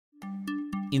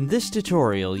In this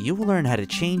tutorial, you will learn how to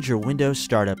change your Windows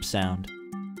startup sound.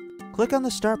 Click on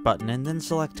the Start button and then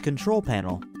select Control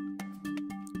Panel.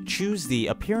 Choose the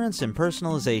Appearance and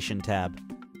Personalization tab.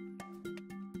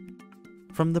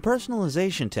 From the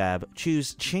Personalization tab,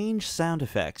 choose Change Sound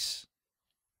Effects.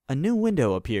 A new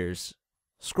window appears.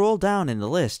 Scroll down in the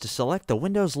list to select the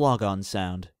Windows Logon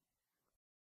sound.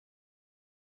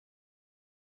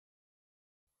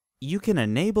 You can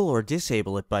enable or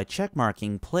disable it by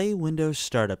checkmarking Play Windows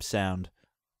Startup Sound.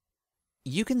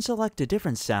 You can select a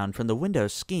different sound from the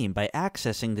Windows scheme by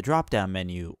accessing the drop-down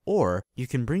menu, or you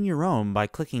can bring your own by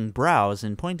clicking Browse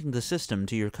and pointing the system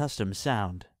to your custom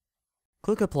sound.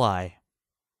 Click Apply.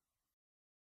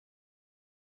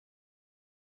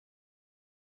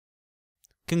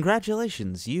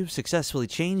 Congratulations, you've successfully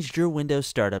changed your Windows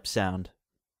startup sound.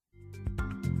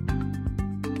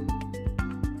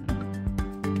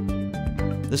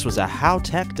 This was a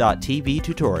HOWTECH.tv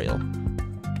tutorial.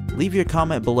 Leave your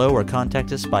comment below or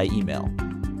contact us by email.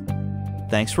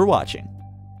 Thanks for watching.